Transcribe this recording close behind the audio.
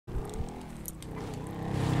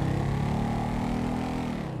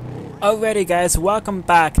Alrighty guys, welcome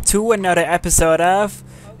back to another episode of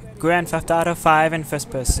Grand Theft Auto 5 in first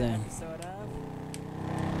person.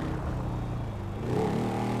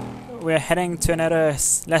 We're heading to another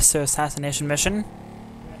lesser assassination mission.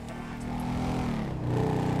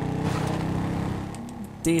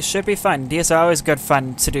 These should be fun. These are always good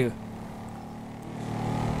fun to do.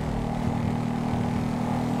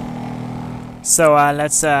 So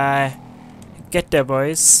let's get there,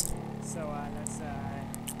 boys.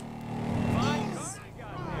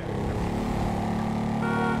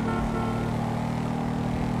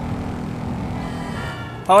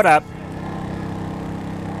 Hold up.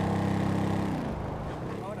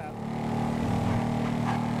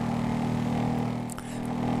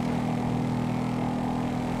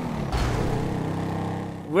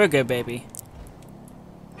 We're good, baby.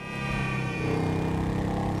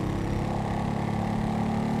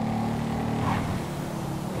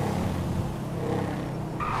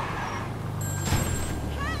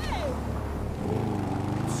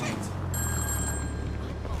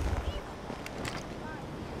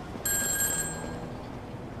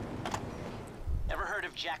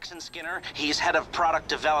 Jackson Skinner. He's head of product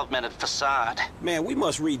development at Facade. Man, we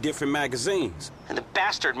must read different magazines. And the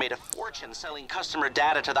bastard made a fortune selling customer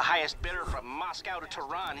data to the highest bidder from Moscow to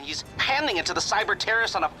Tehran. He's handing it to the cyber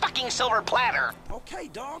terrorists on a fucking silver platter. Okay,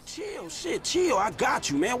 dog, chill. Shit, chill. I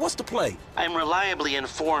got you, man. What's the play? I'm reliably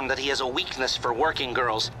informed that he has a weakness for working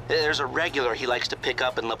girls. There's a regular he likes to pick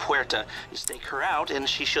up in La Puerta. You stake her out, and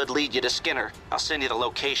she should lead you to Skinner. I'll send you the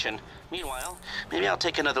location. Meanwhile, maybe I'll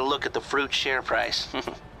take another look at the fruit share price.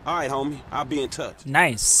 All right, homie. I'll be in touch.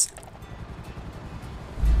 Nice.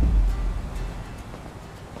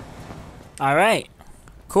 Alright.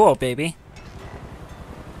 Cool, baby.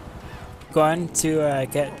 Going to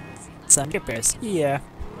get some strippers. Yeah.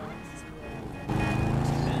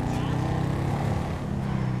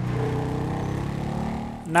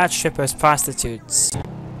 Not strippers, prostitutes.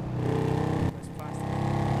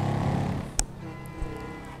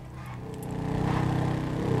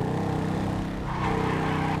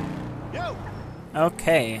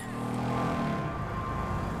 Okay.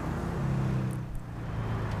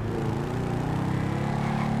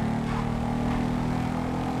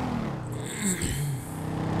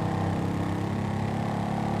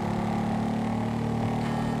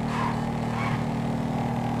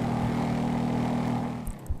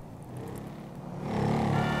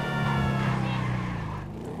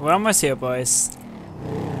 We're almost here, boys.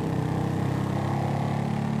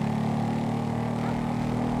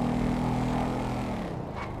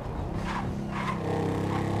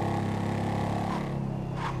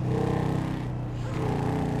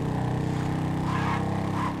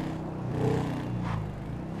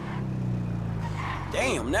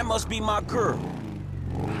 Damn, that must be my girl.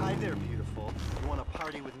 Hi there, beautiful. You want to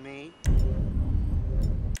party with me?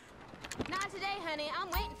 Not today, honey. I'm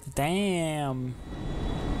waiting. Damn.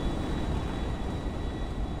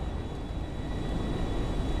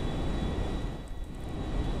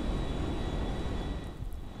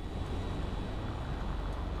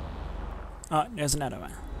 Oh, there's another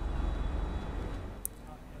one.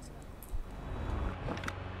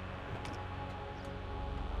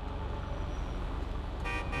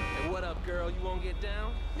 What up, girl? You won't get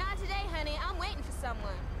down? Not today, honey. I'm waiting for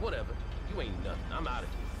someone. Whatever. You ain't nothing. I'm out of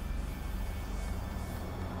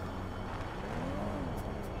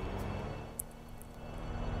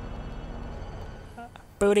here.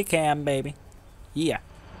 Booty cam, baby. Yeah.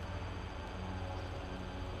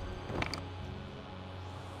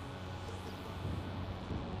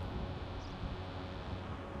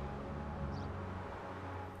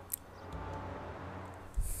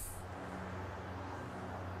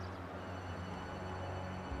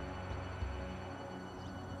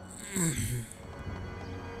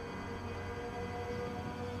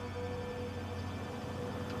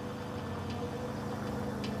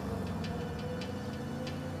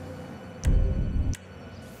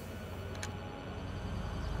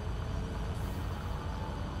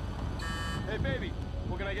 Hey, baby.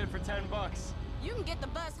 What can I get for $10? You can get the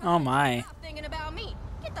bus home. Oh my. Stop thinking about me.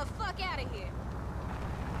 Get the fuck out of here.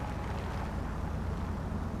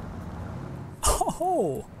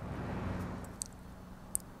 Oh.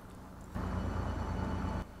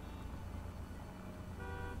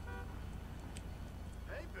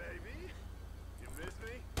 Hey, baby. You miss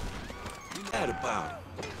me? You mad about it?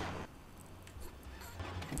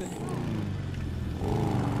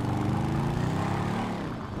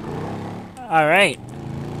 Alright.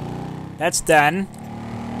 That's done.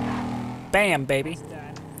 Bam, baby.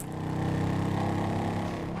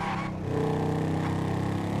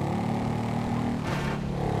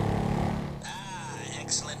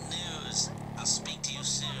 Excellent news.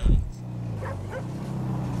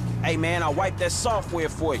 Hey, man, I'll wipe that software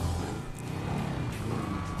for you.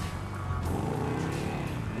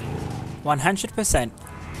 100%.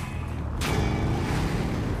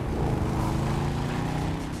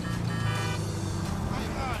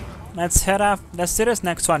 Let's head off. Let's do this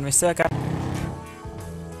next one. We still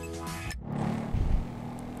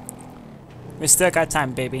got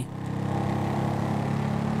time, baby.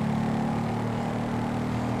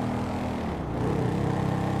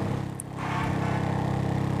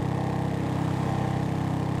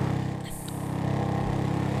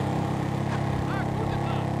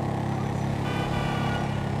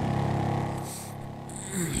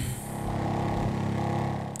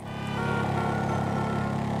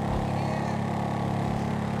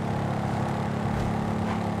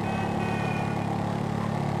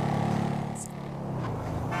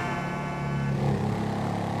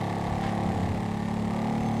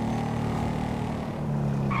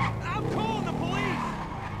 I'm calling the police!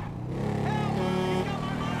 Help! He's got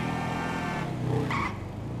my money!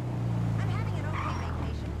 I'm having an okay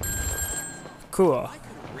vacation. Cool. I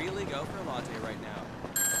could really go for a latte right now.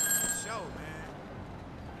 Show,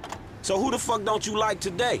 man. So who the fuck don't you like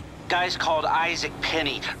today? Guy's called Isaac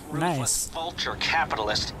Penny, ruthless Nice. vulture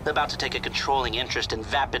capitalist, about to take a controlling interest in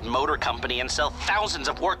Vapid Motor Company and sell thousands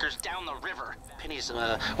of workers down the river. Penny's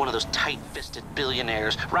one of those tight-fisted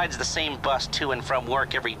billionaires, rides the same bus to and from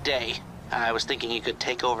work every day. I was thinking you could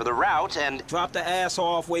take over the route and... Drop the asshole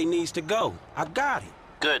off where he needs to go. I got it.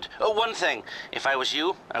 Good. Oh, one thing. If I was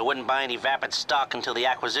you, I wouldn't buy any Vapid stock until the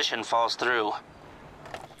acquisition falls through.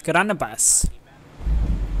 Get on the bus.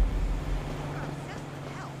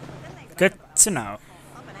 Good to know.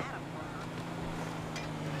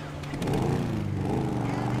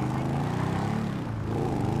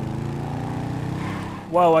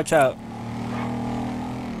 Whoa, watch out.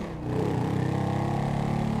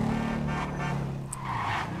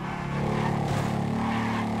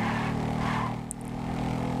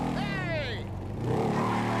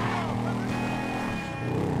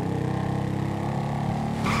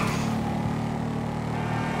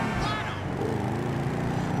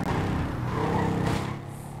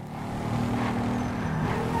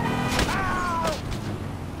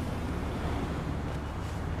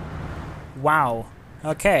 Wow.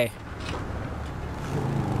 Okay.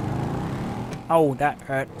 Oh, that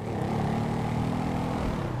hurt.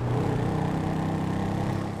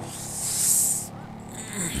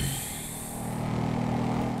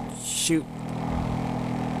 Shoot.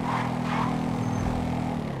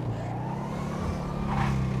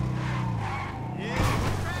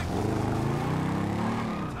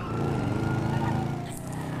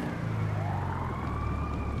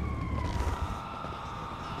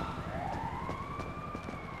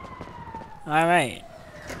 All right.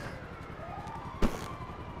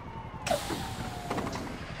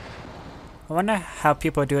 I wonder how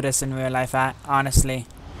people do this in real life, honestly.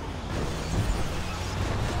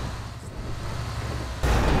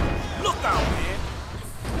 Look out, man.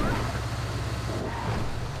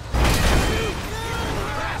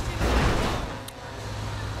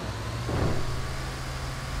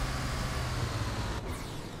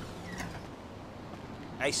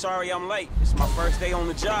 Hey, sorry I'm late. It's my first day on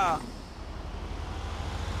the job.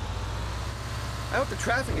 I hope the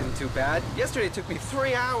traffic isn't too bad. Yesterday it took me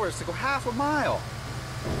 3 hours to go half a mile.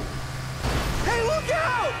 Hey, look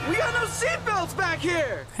out! We got no seatbelts back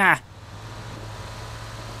here! Ha!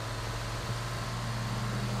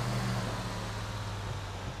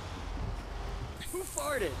 Who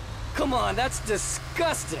farted? Come on, that's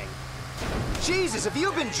disgusting. Jesus, have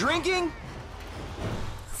you been drinking?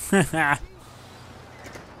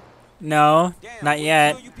 No, Damn, not would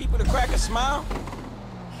yet. kill you people to crack a smile?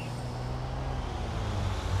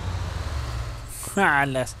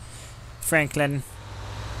 Unless Franklin.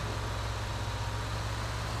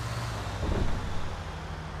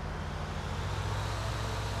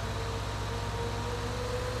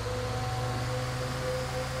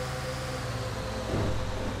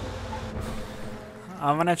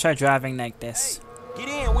 I'm gonna try driving like this. Get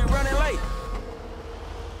in, we're running late.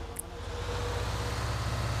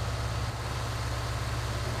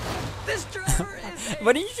 This driver is a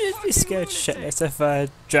Wouldn't you just be fucking scared lunatic. shitless if a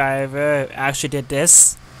driver actually did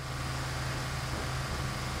this?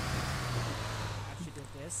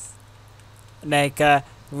 Like,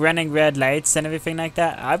 running red lights and everything like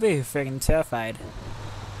that? I'd be freaking terrified.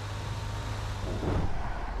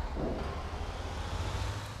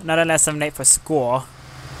 Not unless I'm late for school.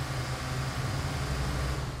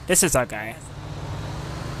 This is our guy.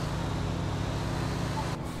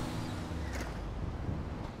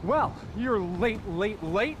 Well, you're late.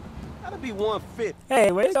 That'll be 150.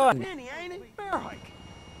 Hey, where you going? Penny, ain't it? Bear hike.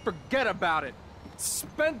 Forget about it.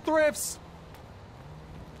 Spendthrifts.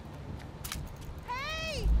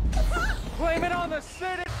 Hey! Blame it on the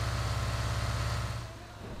city.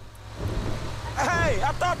 Hey,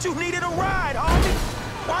 I thought you needed a ride, homie.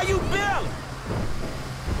 Why you bailing?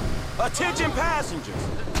 Attention passengers.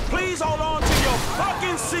 Please hold on to your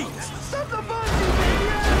fucking seats. Stop the bungee, baby!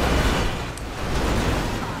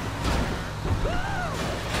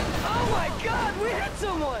 Oh my God, we hit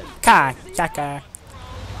someone! Shocker.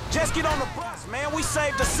 Just get on the bus, man. We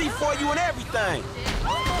saved the seat for you and everything.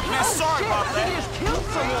 Man, sorry about He that. just killed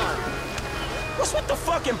someone! What's with the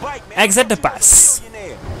fucking bike, man? Exit the I thought you was bus. a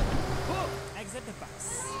millionaire. Exit the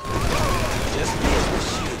bus. Just business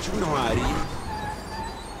shit. You know how it is.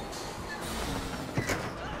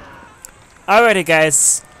 Alrighty,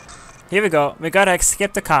 guys. Here we go. We gotta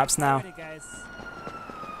skip the cops now.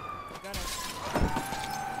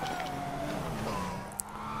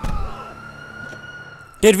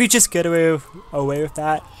 Did we just get away with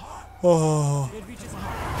that? Oh.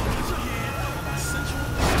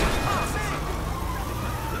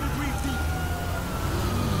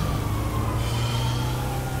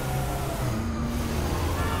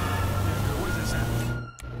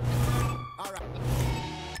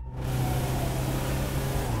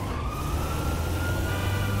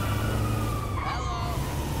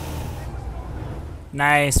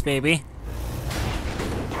 Nice, baby.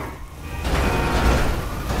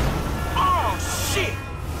 Oh, shit.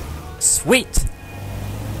 Sweet.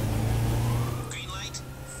 Green light.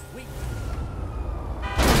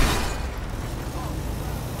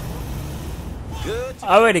 Good.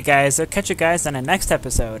 Alrighty, guys. I'll catch you guys on the next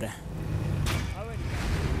episode.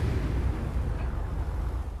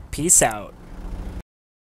 Peace out.